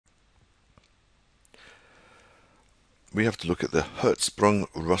we have to look at the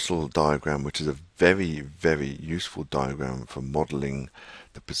Hertzsprung-Russell diagram, which is a very, very useful diagram for modeling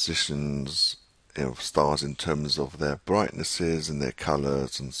the positions of stars in terms of their brightnesses and their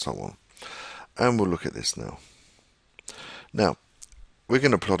colors and so on. And we'll look at this now. Now, we're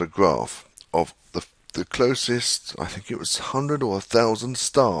going to plot a graph of the closest, I think it was 100 or 1,000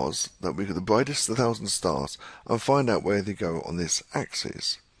 stars, that we get the brightest 1,000 stars, and find out where they go on this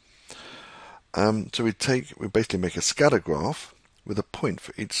axis. So we basically make a scatter graph with a point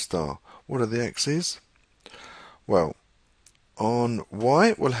for each star. What are the axes? Well, on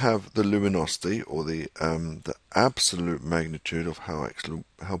Y we'll have the luminosity, or the absolute magnitude of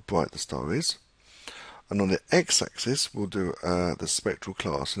how bright the star is. And on the x-axis, we'll do the spectral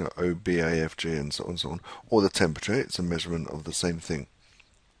class, O, B, A, F, G, and so on and so on, or the temperature. It's a measurement of the same thing.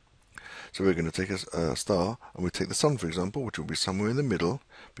 So we're going to take a star, and we take the Sun, for example, which will be somewhere in the middle,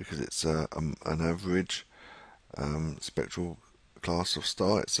 because it's an average spectral class of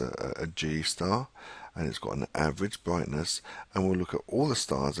star. It's a G star, and it's got an average brightness. And we'll look at all the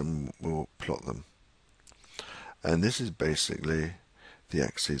stars, and we'll plot them. And this is basically the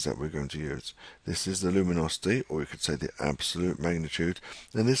axes that we're going to use. This is the luminosity, or we could say the absolute magnitude,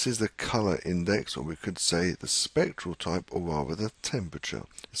 and this is the color index, or we could say the spectral type, or rather the temperature.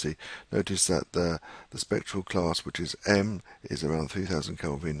 You see, notice that the spectral class, which is M, is around 3000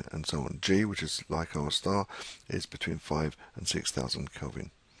 Kelvin, and so on. G, which is like our star, is between 5 and 6000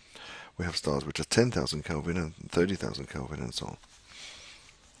 Kelvin. We have stars which are 10,000 Kelvin and 30,000 Kelvin, and so on.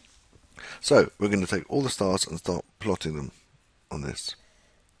 So we're going to take all the stars and start plotting them on this.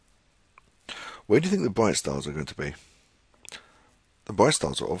 Where do you think the bright stars are going to be? The bright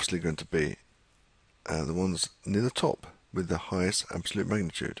stars are obviously going to be the ones near the top with the highest absolute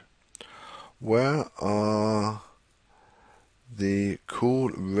magnitude. Where are the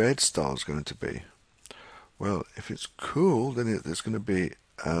cool red stars going to be? Well, if it's cool, then it's going to be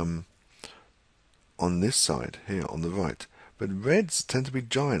on this side here on the right. But reds tend to be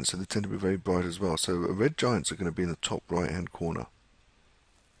giants, so they tend to be very bright as well. So red giants are going to be in the top right-hand corner.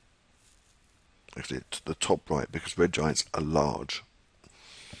 Actually, it's the top right, because red giants are large.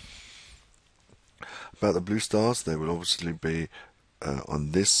 About the blue stars, they will obviously be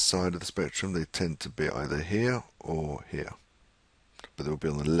on this side of the spectrum. They tend to be either here or here, but they will be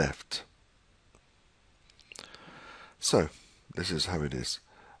on the left. So, this is how it is.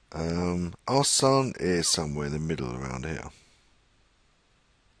 Our Sun is somewhere in the middle around here.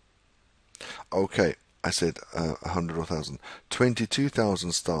 Okay, I said 100 or 1,000.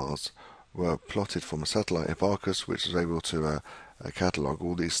 22,000 stars were plotted from a satellite, Hipparcos, which was able to catalogue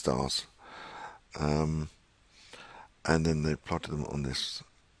all these stars. And then they plotted them on this.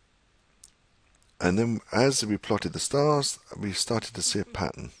 And then as we plotted the stars, we started to see a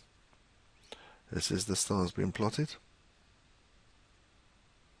pattern. This is the stars being plotted.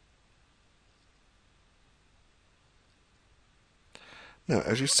 Now,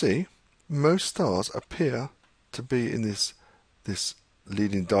 as you see, most stars appear to be in this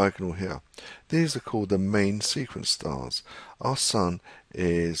leading diagonal here. These are called the main sequence stars. Our Sun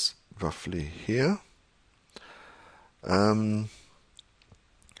is roughly here. And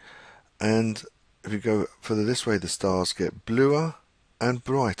if you go further this way, the stars get bluer and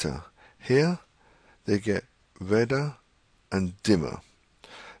brighter. Here, they get redder and dimmer.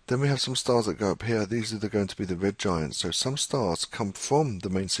 Then we have some stars that go up here. These are going to be the red giants. So some stars come from the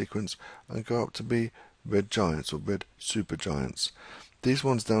main sequence and go up to be red giants or red supergiants. These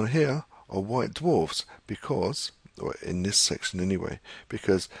ones down here are white dwarfs because, or in this section anyway,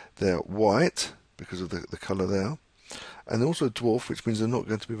 because they're white because of the colour there, and also dwarf, which means they're not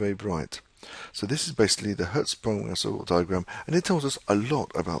going to be very bright. So this is basically the Hertzsprung-Russell diagram, and it tells us a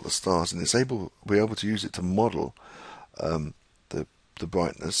lot about the stars, and we're able to use it to model the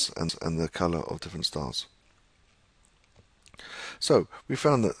brightness and the colour of different stars. So we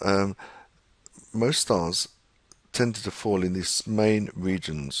found that most stars tended to fall in these main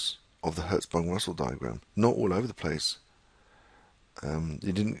regions of the Hertzsprung-Russell diagram, not all over the place. You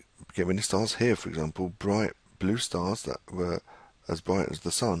didn't get many stars here, for example, bright blue stars that were as bright as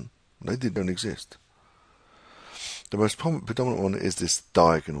the Sun. They don't exist. The most predominant one is this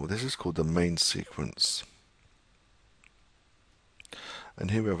diagonal. This is called the main sequence. And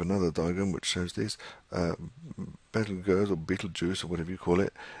here we have another diagram which shows these. Betelgeuse or Betelgeuse or whatever you call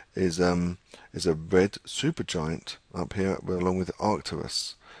it is a red supergiant up here along with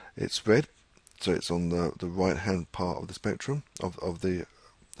Arcturus. It's red, so it's on the right hand part of the spectrum of the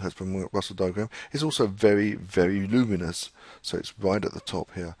Hertzsprung-Russell diagram. It's also very, very luminous, so it's right at the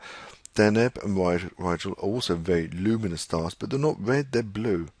top here. Deneb and Rigel are also very luminous stars, but they're not red, they're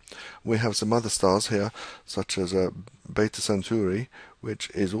blue. We have some other stars here, such as Beta Centauri, which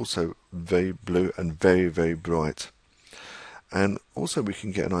is also very blue and very, very bright. And also we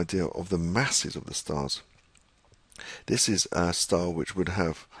can get an idea of the masses of the stars. This is a star which would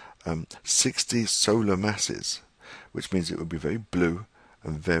have 60 solar masses, which means it would be very blue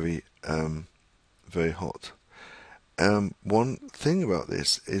and very, very hot. One thing about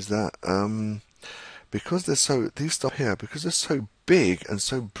this is that because these stars here, because they're so big and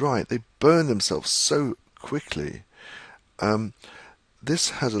so bright, they burn themselves so quickly. This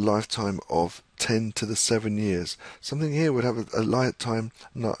has a lifetime of 10 to the 7 years. Something here would have a lifetime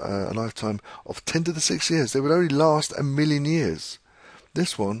of 10 to the 6 years. They would only last 1,000,000 years.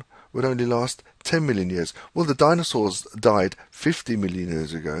 This one would only last 10 million years. Well, the dinosaurs died 50 million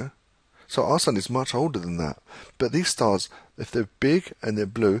years ago. So our sun is much older than that. But these stars, if they're big and they're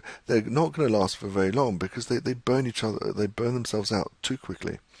blue, they're not going to last for very long because they burn themselves out too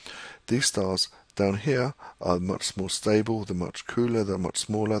quickly. These stars down here are much more stable, they're much cooler, they're much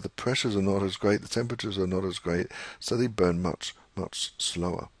smaller, the pressures are not as great, the temperatures are not as great, so they burn much, much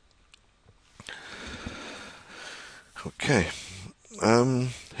slower. Okay.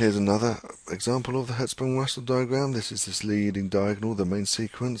 Here's another example of the Hertzsprung-Russell diagram. This is this leading diagonal, the main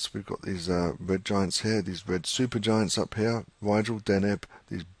sequence. We've got these red giants here, these red supergiants up here, Rigel, Deneb,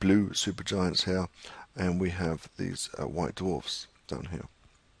 these blue supergiants here, and we have these white dwarfs down here.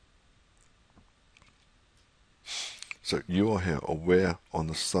 So you are here aware on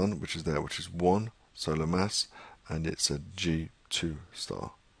the Sun, which is there, which is 1 solar mass, and it's a G2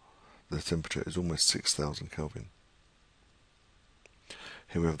 star. The temperature is almost 6,000 Kelvin.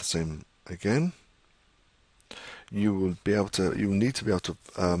 Here we have the same again. You will need to be able to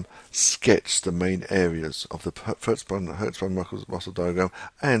sketch the main areas of the Hertzsprung-Russell diagram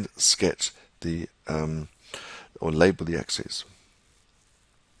and sketch the or label the axes.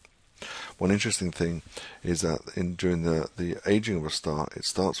 One interesting thing is that during the aging of a star, it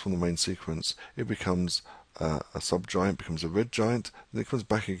starts from the main sequence, it becomes a subgiant, becomes a red giant, then it comes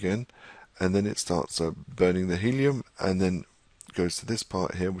back again, and then it starts burning the helium, and then goes to this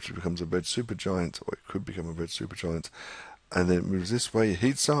part here, which becomes a red supergiant, or it could become a red supergiant, and then it moves this way, it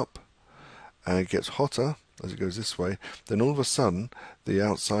heats up, and it gets hotter as it goes this way. Then all of a sudden, the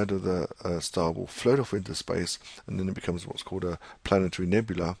outside of the star will float off into space, and then it becomes what's called a planetary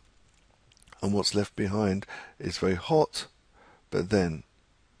nebula, and what's left behind is very hot, but then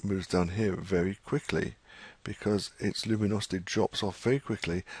moves down here very quickly, because its luminosity drops off very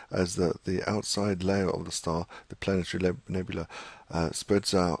quickly as the outside layer of the star, the planetary nebula,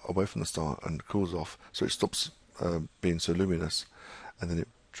 spreads out away from the star and cools off, so it stops being so luminous, and then it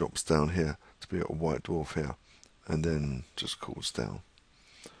drops down here to be a white dwarf here, and then just cools down.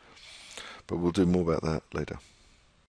 But we'll do more about that later.